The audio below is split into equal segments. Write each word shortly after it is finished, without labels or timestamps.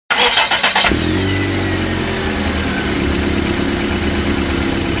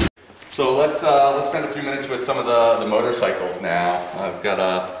let's spend a few minutes with some of the motorcycles now. I've got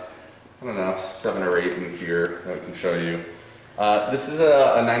I don't know, 7 or 8 in here that I can show you. This is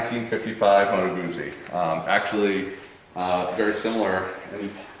a 1955 Moto Guzzi. Actually, very similar, and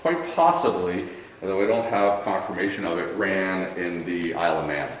quite possibly, although I don't have confirmation of it, ran in the Isle of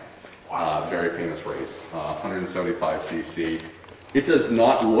Man. Very famous race, 175 cc. It does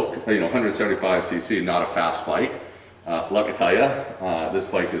not look, 175 cc, not a fast bike. Let me tell you, this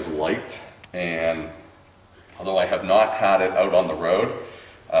bike is light, and although I have not had it out on the road,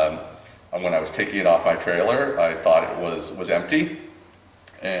 when I was taking it off my trailer, I thought it was empty,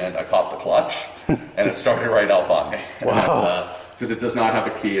 and I popped the clutch, and it started right up on me. Wow. Because it does not have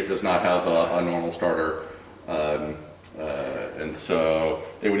a key, it does not have a normal starter, and so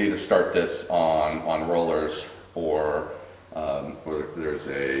they would either start this on rollers or there's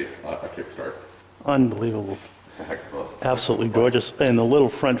a kickstart. Unbelievable. It's a heck of a... Absolutely gorgeous. And the little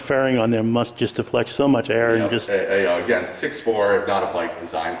front fairing on there must just deflect so much air. Yeah, and just again, 6'4", not a bike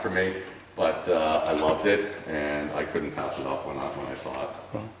designed for me, but I loved it, and I couldn't pass it up when I saw it.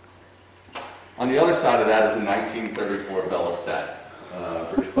 Oh. On the other side of that is a 1934 Velocette,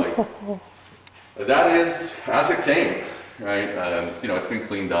 British bike. That is as it came, right? It's been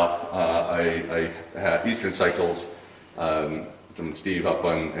cleaned up. I had Eastern Cycles. Steve up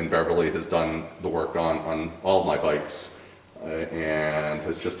in Beverly has done the work on all of my bikes and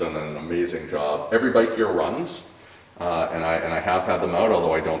has just done an amazing job. Every bike here runs, and I have had them out,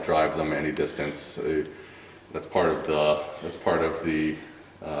 although I don't drive them any distance. That's part of the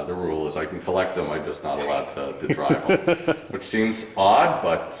rule is I can collect them, I'm just not allowed to drive them, which seems odd,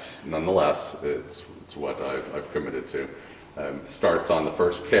 but nonetheless, it's what I've committed to. Starts on the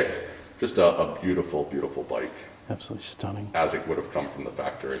first kick, just a beautiful, beautiful bike. absolutely stunning. As it would have come from the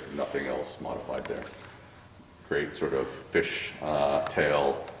factory, nothing else modified there. Great sort of fish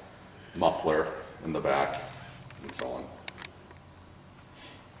tail muffler in the back, and so on.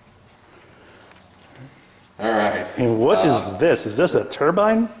 All right. And what is this? Is this a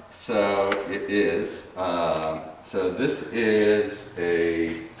turbine? So it is. So this is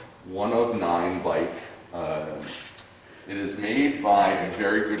a 1 of 9 bike. It is made by a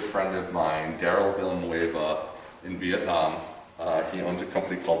very good friend of mine, Daryl Villanueva, in Vietnam. He owns a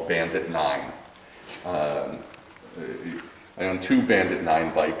company called Bandit 9. I own 2 Bandit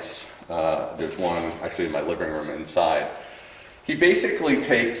 9 bikes. There's one actually in my living room inside. He basically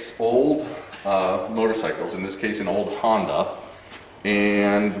takes old motorcycles, in this case an old Honda,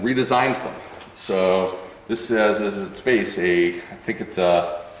 and redesigns them. So this has as its base I think it's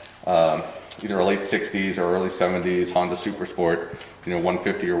either a late 60s or early 70s Honda Super Sport,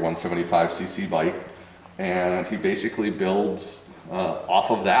 150 or 175 cc bike. And he basically builds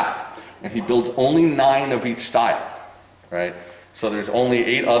off of that. And he builds only 9 of each style, right? So there's only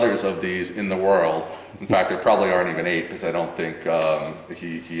 8 others of these in the world. In fact, there probably aren't even 8, because I don't think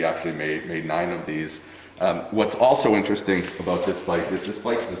he actually made 9 of these. What's also interesting about this bike is this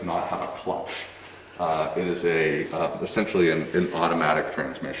bike does not have a clutch. It is essentially an automatic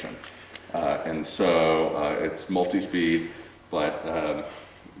transmission. And so it's multi-speed, but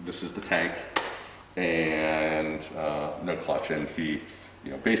this is the tank, and no clutch. And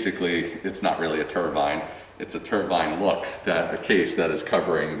basically, it's not really a turbine. It's a turbine look, a case that is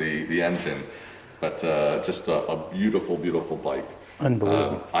covering the engine, but just a beautiful, beautiful bike.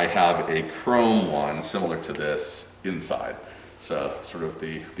 Unbelievable. I have a chrome one similar to this inside. So sort of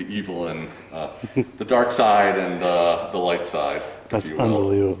the evil and the dark side and the light side. That's if you will.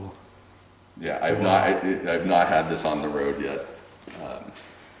 unbelievable. Yeah, I've not had this on the road yet.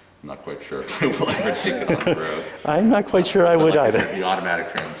 I'm not quite sure if I will ever take it on the road. I'm not quite sure I would like either. I said, the automatic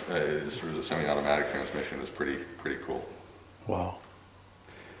sort of the semi-automatic transmission is pretty cool. Wow.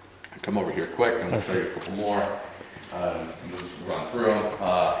 Come over here quick, and I'll show you a couple more. Just run through them.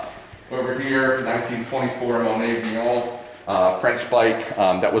 Over here, 1924 Monet Guillon, French bike.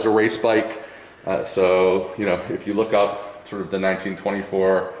 That was a race bike. So if you look up sort of the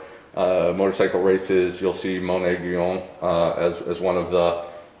 1924 motorcycle races, you'll see Monet Guillon as one of the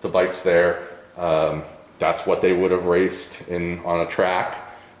bikes there. That's what they would have raced on a track,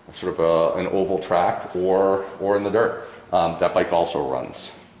 sort of an oval track, or in the dirt. That bike also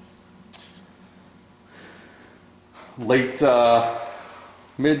runs. Mid to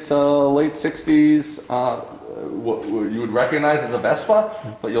late 60s, what you would recognize as a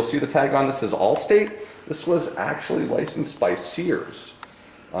Vespa, but you'll see the tag on this as Allstate. This was actually licensed by Sears.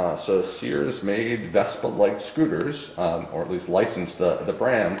 So Sears made Vespa-like scooters, or at least licensed the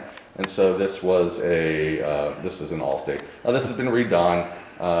brand, and so this is an Allstate. Now this has been redone.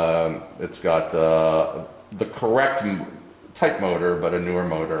 It's got the correct type motor, but a newer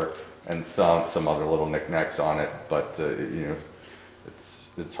motor. and some other little knickknacks on it. But you know,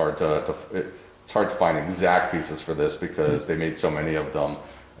 it's hard it's hard to find exact pieces for this because they made so many of them.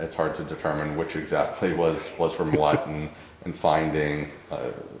 It's hard to determine which exactly was from what, and finding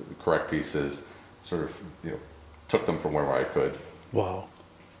the correct pieces sort of, you know, took them from wherever I could. Wow.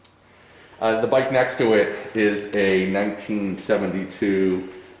 The bike next to it is a 1972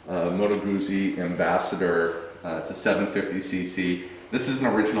 Moto Guzzi Ambassador. It's a 750cc. This is an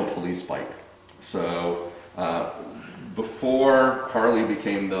original police bike. So before Harley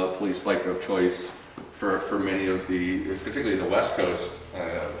became the police bike of choice for many of the, particularly the West Coast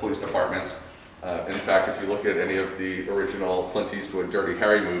police departments. In fact, if you look at any of the original Clint Eastwood Dirty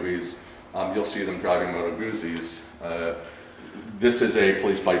Harry movies, you'll see them driving Moto Guzzis. This is a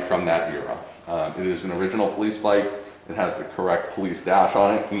police bike from that era. It is an original police bike. It has the correct police dash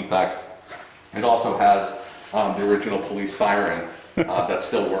on it. In fact, it also has the original police siren that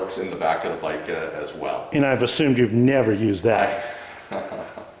still works in the back of the bike as well. And I've assumed you've never used that.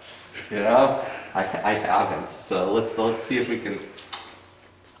 You know, I haven't. So let's see if we can.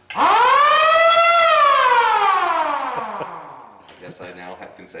 Yes, I now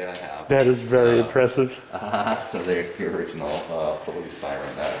can say I have. That is very impressive. So there's the original police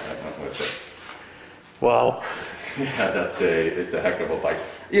siren that went with it. Wow. Yeah, it's a heck of a bike.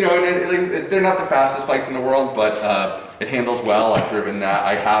 You know, and they're not the fastest bikes in the world, but it handles well. I've driven that.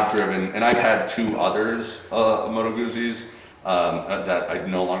 I have driven, and I've had two others, Moto Guzzis, that I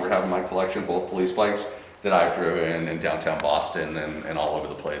no longer have in my collection, both police bikes that I've driven in downtown Boston and all over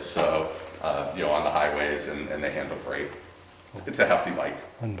the place. So, you know, on the highways, and they handle great. It's a hefty bike.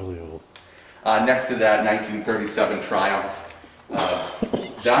 Unbelievable. Next to that, 1937 Triumph.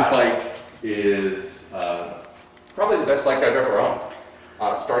 That bike is probably the best bike I've ever owned.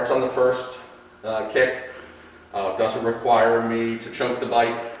 It starts on the first kick. Doesn't require me to choke the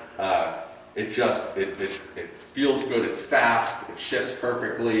bike. It feels good. It's fast. It shifts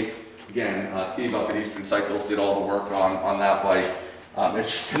perfectly. Again, Steve up at Eastern Cycles did all the work on that bike.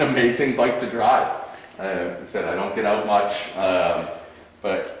 It's just an amazing bike to drive. I said I don't get out much,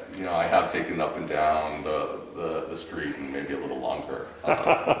 but you know, I have taken up and down the street and maybe a little longer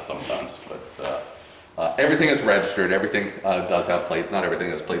sometimes. But everything is registered. Everything does have plates. Not everything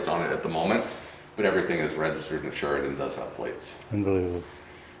has plates on it at the moment, but everything is registered and insured and does have plates. Unbelievable.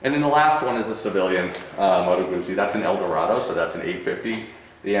 And then the last one is a civilian Moto Guzzi. That's an Eldorado, so that's an 850.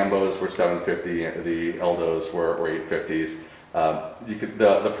 The Ambos were 750. The Eldos were 850s.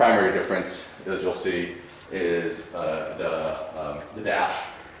 The primary difference, as you'll see, is the dash.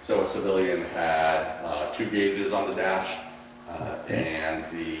 So a civilian had 2 gauges on the dash, and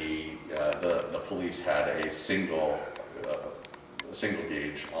the police had a single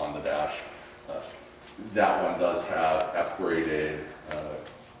gauge on the dash. That one does have F-graded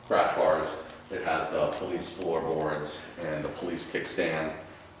crash bars. It has the police floorboards and the police kickstand,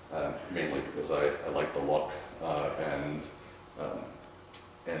 mainly because I like the look, and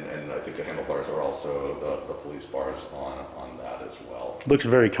I think the handlebars are also the police bars on that as well. Looks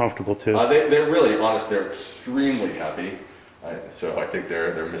very comfortable too. They're really honest. They're extremely heavy, so I think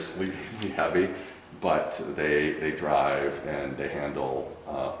they're misleadingly heavy, but they drive and they handle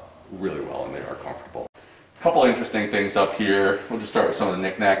really well, and they are comfortable. A couple interesting things up here. We'll just start with some of the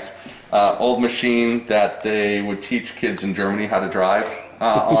knickknacks. Old machine that they would teach kids in Germany how to drive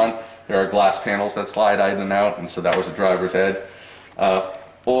on. There are glass panels that slide in and out, and so that was a driver's head.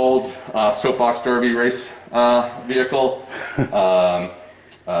 Old soapbox derby race vehicle. It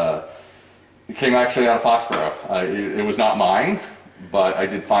came actually out of Foxborough. It was not mine, but I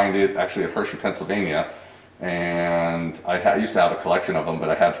did find it actually at Hershey, Pennsylvania, and I used to have a collection of them, but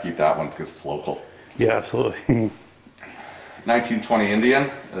I had to keep that one because it's local. Yeah, absolutely. 1920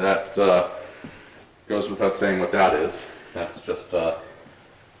 Indian. That goes without saying what that is. That's just a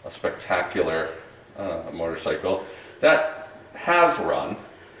spectacular motorcycle that has run,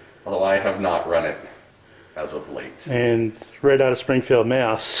 although I have not run it as of late. And right out of Springfield,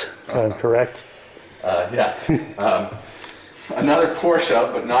 Mass, if I'm correct. Yes. Another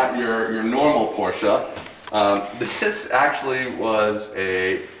Porsche, but not your normal Porsche. This actually was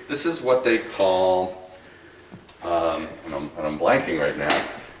this is what they call, and I'm blanking right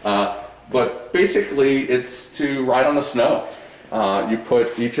now, but basically it's to ride on the snow. You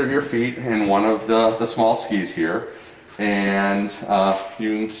put each of your feet in one of the small skis here, and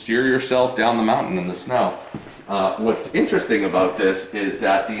you steer yourself down the mountain in the snow. What's interesting about this is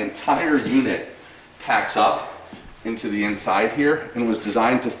that the entire unit packs up into the inside here and was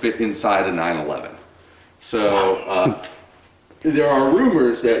designed to fit inside a 911. So there are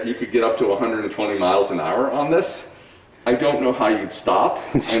rumors that you could get up to 120 miles an hour on this, I don't know how you'd stop,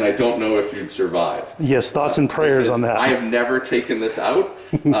 and I don't know if you'd survive. Yes, thoughts and prayers on that. I have never taken this out,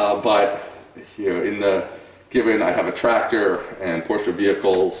 but given I have a tractor and Porsche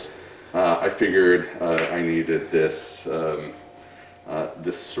vehicles, I figured I needed this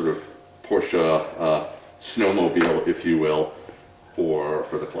this sort of Porsche snowmobile, if you will, for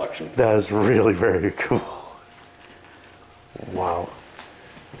the collection. That is really very cool. Wow.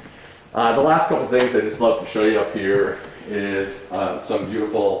 The last couple things I just love to show you up here is some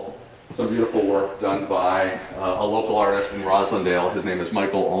beautiful work done by a local artist in Roslindale. His name is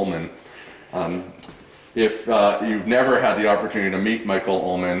Michael Ullman. If you've never had the opportunity to meet Michael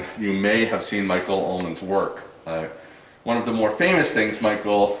Ullman, you may have seen Michael Ullman's work. One of the more famous things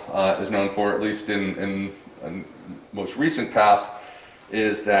Michael is known for, at least in most recent past,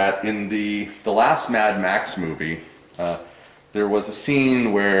 is that in the last Mad Max movie, there was a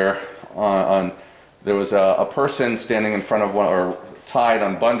scene where there was a person standing in front of one, or tied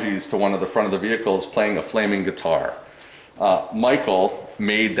on bungees to one of the front of the vehicles, playing a flaming guitar. Michael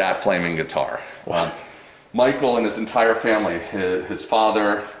made that flaming guitar. Michael and his entire family, his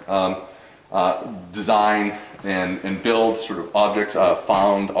father, design and build sort of objects,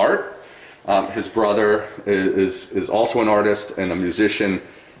 found art. His brother is also an artist and a musician,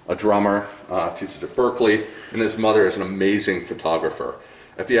 a drummer, teaches at Berkeley, and his mother is an amazing photographer.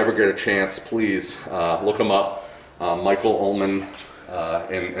 If you ever get a chance, please look him up, Michael Ullman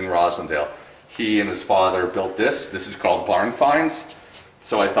in Roslindale. He and his father built this. This is called Barn Finds,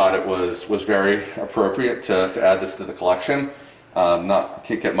 so I thought it was very appropriate to add this to the collection.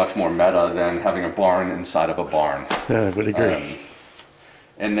 Can't get much more meta than having a barn inside of a barn. Yeah, I would agree.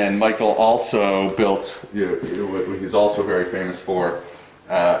 And then Michael also built, what he's also very famous for,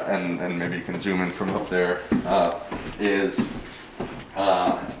 and maybe you can zoom in from up there, is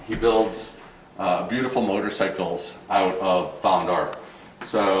he builds beautiful motorcycles out of found art.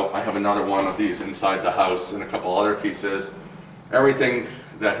 So I have another one of these inside the house and a couple other pieces. Everything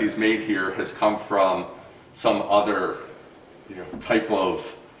that he's made here has come from some other type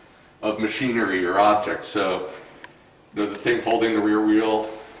of machinery or object. So the thing holding the rear wheel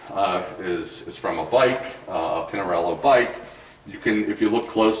is from a bike, a Pinarello bike. You can, if you look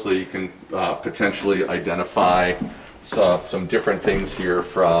closely, you can potentially identify some different things here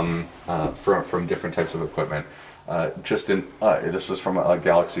from different types of equipment. This was from a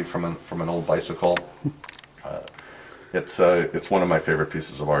Galaxy from an old bicycle. It's one of my favorite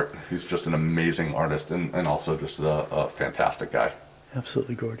pieces of art. He's just an amazing artist and also just a fantastic guy.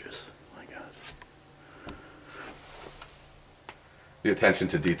 Absolutely gorgeous. My God. The attention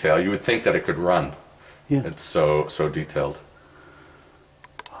to detail. You would think that it could run. Yeah. It's so detailed.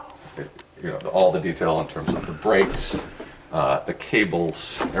 All the detail in terms of the brakes, the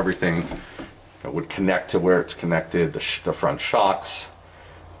cables, everything that would connect to where it's connected, the front shocks,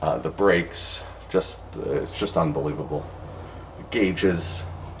 the brakes. It's just unbelievable. The gauges.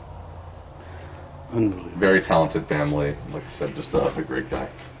 Unbelievable. Very talented family. Like I said, just a great guy.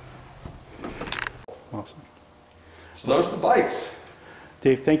 Awesome. So those are the bikes.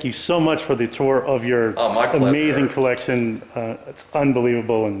 Dave, thank you so much for the tour of your My pleasure. amazing collection. It's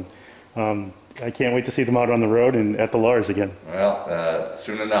unbelievable, and I can't wait to see them out on the road and at the Lars again. Well,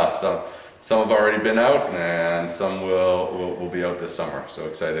 soon enough. So some have already been out, and some will be out this summer. So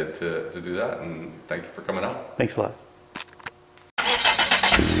excited to do that, and thank you for coming out. Thanks a lot.